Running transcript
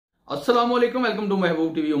अस्सलामुअलैकुम, welcome to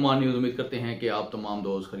Mehboob TV Oman news. उम्मीद करते हैं कि आप तमाम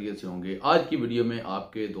दोस्त खैरियत से होंगे। आज की वीडियो में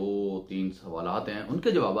आपके 2-3 सवालात हैं,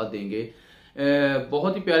 उनके जवाब देंगे।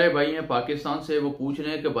 बहुत ही प्यारे भाई हैं पाकिस्तान से, वो पूछ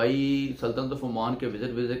रहे हैं कि भाई सल्तनत ऑफ ओमान के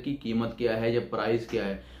विजिट वीज़ा की कीमत क्या है या प्राइस क्या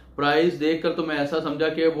है। प्राइस देखकर तो मैं ऐसा समझा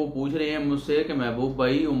कि वो पूछ रहे हैं मुझसे कि महबूब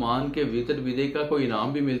भाई ओमान के विजिट वीज़े का कोई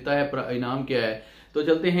इनाम भी मिलता है, इनाम क्या है। तो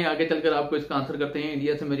चलते हैं आगे चलकर आपको इसका आंसर करते हैं।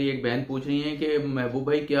 इंडिया से मेरी एक बहन पूछ रही है कि महबूब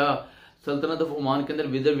भाई क्या सल्तनत ऑफ ओमान के अंदर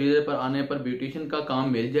विजिट वीज़े पर आने पर ब्यूटिशियन का काम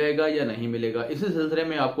मिल जाएगा या नहीं मिलेगा। इसी सिलसिले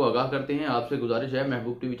में आपको आगाह करते हैं। आपसे गुजारिश है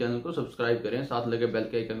महबूब टीवी चैनल को सब्सक्राइब करें, साथ लगे बेल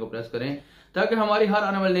के आइकन को प्रेस करें ताकि हमारी हर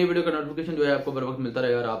आने वाली नई वीडियो का नोटिफिकेशन जो है आपको बर वक्त मिलता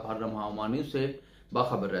रहे और आप हर लम्हा ओमान न्यूज से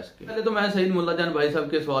बाखबर रह सके। पहले तो मैं सईद मुल्ला जान भाई साहब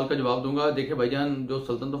के सवाल का जवाब दूंगा। देखिए भाईजान, जो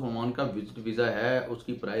सल्तनत ऑफ ओमान का विजिट वीज़ा है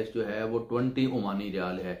उसकी प्राइस जो है वो 20 ओमानी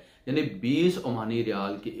रियाल है, यानी 20 ओमानी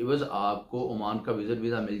रियाल की इवज आपको ओमान का विजिट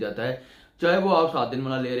वीज़ा मिल जाता है। चाहे वो आप 7 दिन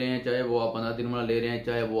वाला ले रहे हैं, चाहे वो आप 15 दिन वाला ले रहे हैं,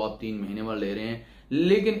 चाहे वो आप 3 महीने वाला ले रहे हैं।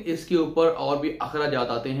 लेकिन इसके ऊपर और भी अखराजात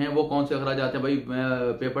आते हैं। वो कौन से अखराजात हैं भाई?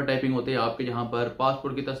 पेपर टाइपिंग होते हैं आपके, जहां पर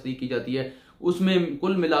पासपोर्ट की तस्दीक की जाती है, उसमें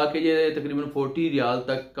कुल मिला के ये तकरीबन 40 रियाल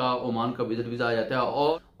तक का ओमान का विजिट वीज़ा आ जाता है।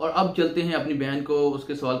 और अब चलते हैं अपनी बहन को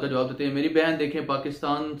उसके सवाल का जवाब देते हैं। मेरी बहन देखें,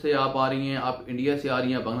 पाकिस्तान से आप आ रही हैं, आप इंडिया से आ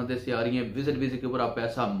रही हैं, बांग्लादेश से आ रही हैं, विजिट वीज़े के ऊपर आप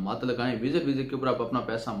पैसा मत लगाएं, विजिट वीज़े के ऊपर आप अपना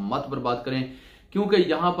पैसा मत बर्बाद करें, क्योंकि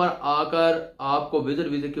यहाँ पर आकर आपको विजिट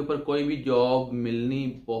वीज़े के ऊपर कोई भी जॉब मिलनी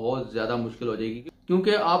बहुत ज्यादा मुश्किल हो जाएगी,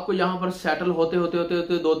 क्योंकि आपको यहाँ पर सेटल होते होते होते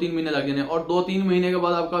होते 2-3 महीने लग जाने, और 2-3 महीने के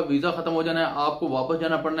बाद आपका वीजा खत्म हो जाना है, आपको वापस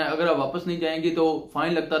जाना पड़ना है। अगर आप वापस नहीं जाएंगी तो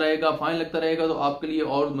फाइन लगता रहेगा, तो आपके लिए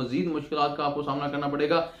और मजीद मुश्किलात का आपको सामना करना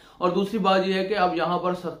पड़ेगा। और दूसरी बात यह है कि अब यहाँ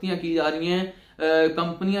पर सख्तियां की जा रही हैं।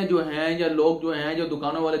 कंपनियां जो हैं या लोग जो हैं, जो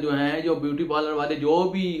दुकानों वाले जो हैं, जो ब्यूटी पार्लर वाले, जो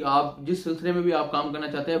भी आप जिस सिलसिले में भी आप काम करना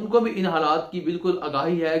चाहते हैं, उनको भी इन हालात की बिल्कुल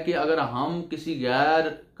आगाही है कि अगर हम किसी गैर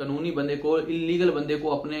कानूनी बंदे को, इलीगल बंदे को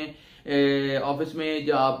अपने ऑफिस में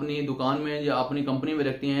या अपनी दुकान में या अपनी कंपनी में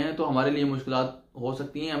रखते हैं तो हमारे लिए मुश्किलात हो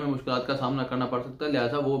सकती हैं, हमें मुश्किलात का सामना करना पड़ सकता है।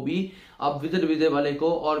 लिहाजा वो भी आप विजिट वीज़े वाले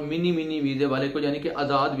को और मिनी वीज़े वाले को, यानी कि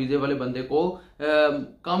आज़ाद वीज़े वाले बंदे को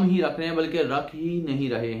कम ही रख रहे हैं, बल्कि रख ही नहीं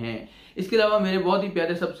रहे हैं। इसके अलावा मेरे बहुत ही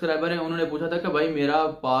प्यारे सब्सक्राइबर हैं, उन्होंने पूछा था कि भाई मेरा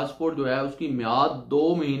पासपोर्ट जो है उसकी म्याद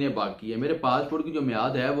 2 महीने बाकी है। मेरे पासपोर्ट की जो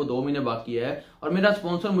म्याद है वो 2 महीने बाकी है और मेरा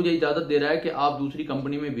स्पॉन्सर मुझे इजाजत दे रहा है कि आप दूसरी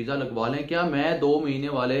कंपनी में वीज़ा लगवा लें। क्या मैं 2 महीने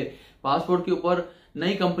वाले पासपोर्ट के ऊपर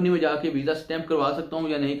नई कंपनी में जाके वीजा स्टैंप करवा सकता हूं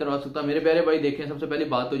या नहीं करवा सकता? मेरे प्यारे भाई देखें, सबसे पहली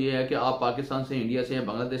बात तो ये है कि आप पाकिस्तान से, इंडिया से,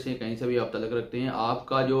 बांग्लादेश से, कहीं से भी आप तलक रखते हैं,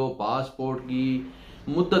 आपका जो पासपोर्ट की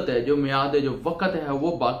मुद्दत है, जो म्याद है, जो वक्त है,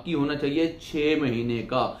 वो बाकी होना चाहिए 6 महीने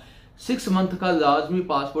का। 6 मंथ का लाजमी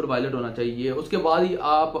पासपोर्ट वैलिड होना चाहिए। उसके बाद ही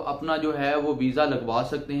आप अपना जो है वो वीजा लगवा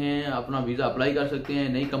सकते हैं, अपना वीजा अप्लाई कर सकते हैं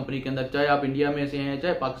नई कंपनी के अंदर, चाहे आप इंडिया में से हैं,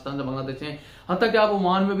 चाहे पाकिस्तान से, बांग्लादेश से हैं, हत्ता कि आप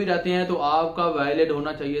ओमान में भी रहते हैं, तो आपका वैलिड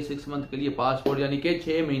होना चाहिए 6 मंथ के लिए पासपोर्ट, यानी कि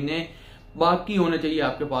 6 महीने बाकी होने चाहिए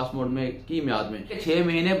आपके पासपोर्ट में की म्याद में। 6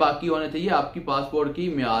 महीने बाकी होने चाहिए आपकी पासपोर्ट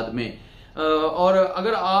की म्याद में। और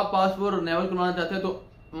अगर आप पासपोर्ट रिन्यूअल करवाना चाहते हैं तो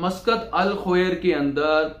मस्कत अल ख्वेर के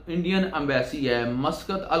अंदर इंडियन एम्बेसी है,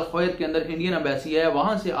 मस्कत अल ख्वेर के अंदर इंडियन एम्बेसी है,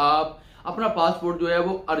 वहां से आप अपना पासपोर्ट जो है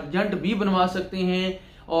वो अर्जेंट भी बनवा सकते हैं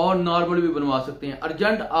और नॉर्मल भी बनवा सकते हैं।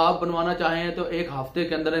 अर्जेंट आप बनवाना चाहें तो 1 हफ्ते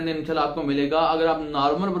के अंदर इंशाल्लाह आपको मिलेगा। अगर आप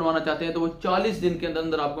नॉर्मल बनवाना चाहते हैं तो वो 40 दिन के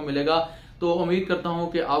अंदर आपको मिलेगा। तो उम्मीद करता हूं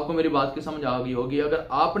कि आपको मेरी बात की समझ आ गई होगी। अगर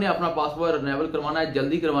आपने अपना पासपोर्ट रिन्यूअल करवाना है,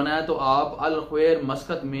 जल्दी करवाना है, तो आप अल ख्वेर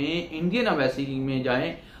मस्कत में इंडियन एम्बेसी में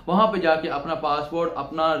जाएं, वहां पे जाके अपना पासपोर्ट,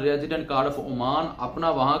 अपना रेजिडेंट कार्ड ऑफ ओमान, अपना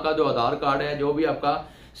वहां का जो आधार कार्ड है, जो भी आपका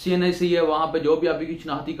CNC है, वहां पे जो भी आपकी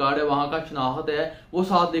शनाख्ती कार्ड है, वहां का शनाख्त है, वो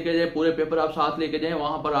साथ लेके जाए, पूरे पेपर आप साथ लेके जाएं।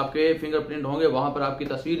 वहां पर आपके फिंगरप्रिंट होंगे, वहां पर आपकी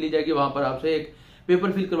तस्वीर ली जाएगी, वहां पर आपसे एक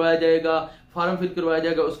पेपर फिल करवाया जाएगा, फॉर्म फिल करवाया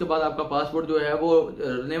जाएगा। उसके बाद आपका पासपोर्ट जो है वो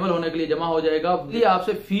रिन्यूअल होने के लिए जमा हो जाएगा। ये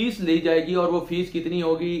आपसे फीस ली जाएगी और वो फीस कितनी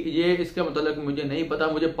होगी ये इसके मतलब मुझे नहीं पता।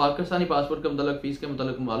 मुझे पाकिस्तानी पासपोर्ट के मतलब फीस के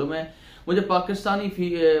मतलब मालूम है, मुझे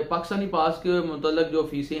पाकिस्तानी पास के मतलब जो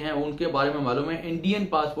फीसें हैं उनके बारे में मालूम है। इंडियन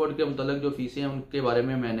पासपोर्ट के मतलब जो फीसें हैं उनके बारे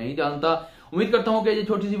में मैं नहीं जानता। उम्मीद करता हूं कि ये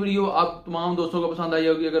छोटी सी वीडियो आप तमाम दोस्तों को पसंद आई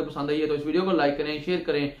होगी। अगर पसंद आई है तो इस वीडियो को लाइक करें, शेयर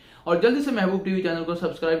करें और जल्दी से महबूब टीवी चैनल को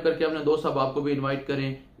सब्सक्राइब करके अपने दोस्त अहबाब को भी इनवाइट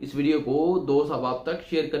करें। इस वीडियो को दोस्त अहबाब तक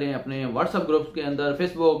शेयर करें, अपने व्हाट्सएप ग्रुप के अंदर,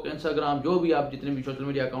 फेसबुक, इंस्टाग्राम, जो भी आप जितने भी सोशल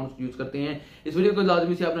मीडिया अकाउंट्स यूज करते हैं। इस वीडियो को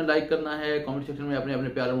लाजमी से आपने लाइक करना है, कमेंट सेक्शन में अपने अपने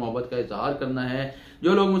प्यार और मोहब्बत का इजहार करना है।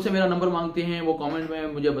 जो लोग मुझसे मेरा नंबर मांगते हैं वो कमेंट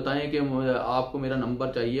में मुझे बताएं कि आपको मेरा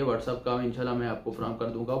नंबर चाहिए व्हाट्सएप का, इंशाल्लाह मैं आपको फराहम कर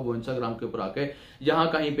दूंगा। वो इंस्टाग्राम के ऊपर आके जहां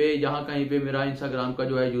कहीं पे मेरा इंस्टाग्राम का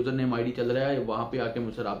जो है यूजर नेम ID चल रहा है, वहां पे आके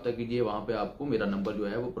मुझसे रब्ता कीजिए, वहां पे आपको मेरा नंबर जो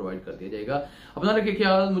है वो प्रोवाइड कर दिया जाएगा। अपना रखिए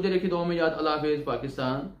ख्याल, मुझे रखिए दुआ में याद। अल्लाह हाफिज,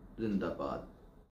 पाकिस्तान जिंदाबाद।